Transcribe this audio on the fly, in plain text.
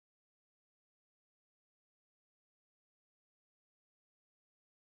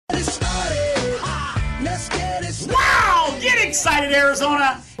excited,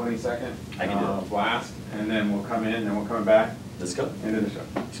 Arizona! 22nd I can do it. blast, and then we'll come in, and we'll come back. Let's go. End of the show.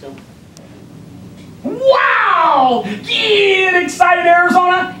 Let's go. Wow! Get excited,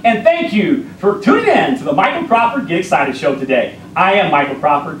 Arizona! And thank you for tuning in to the Michael Crawford Get Excited Show today. I am Michael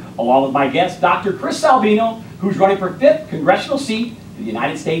Crawford, along with my guest, Dr. Chris Salvino, who's running for 5th Congressional seat in the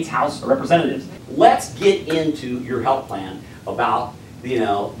United States House of Representatives. Let's get into your health plan about,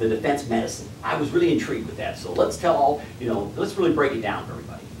 the defense medicine. I was really intrigued with that, so let's let's really break it down for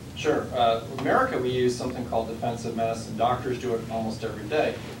everybody. Sure. In America, we use something called defensive medicine. Doctors do it almost every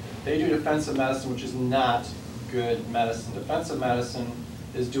day. They do defensive medicine, which is not good medicine. Defensive medicine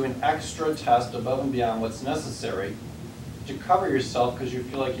is doing extra tests above and beyond what's necessary to cover yourself because you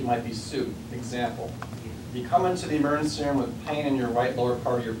feel like you might be sued. Example, you come into the emergency room with pain in your right lower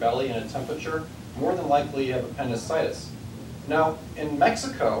part of your belly and a temperature, more than likely you have appendicitis. Now, in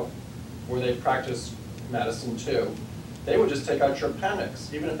Mexico, where they practice medicine too, they would just take out your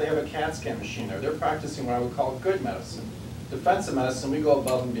appendix, even if they have a CAT scan machine there. They're practicing what I would call good medicine. Defensive medicine, we go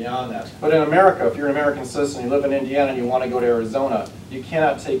above and beyond that. But in America, if you're an American citizen, you live in Indiana and you want to go to Arizona, you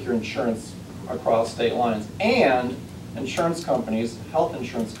cannot take your insurance across state lines. And insurance companies, health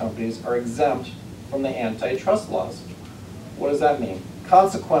insurance companies, are exempt from the antitrust laws. What does that mean?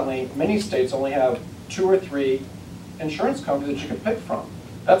 Consequently, many states only have 2 or 3 insurance companies that you can pick from.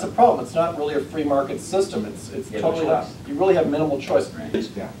 That's a problem. It's not really a free market system. It's totally not. You really have minimal choice.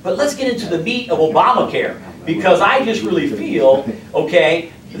 But let's get into the meat of Obamacare, because I just really feel,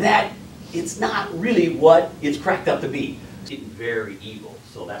 okay, that it's not really what it's cracked up to be. It's getting very evil.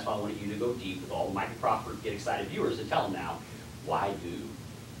 So that's why I wanted you to go deep with all the Michael Crawford Get Excited viewers to tell them now, why do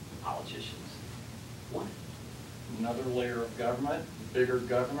politicians want it? Another layer of government, bigger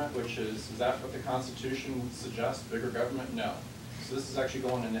government, which is that what the Constitution suggests, bigger government? No. So this is actually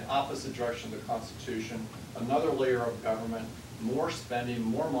going in the opposite direction of the Constitution. Another layer of government, more spending,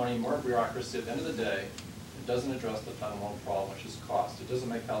 more money, more bureaucracy. At the end of the day, it doesn't address the fundamental problem, which is cost. It doesn't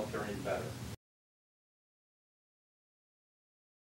make healthcare any better.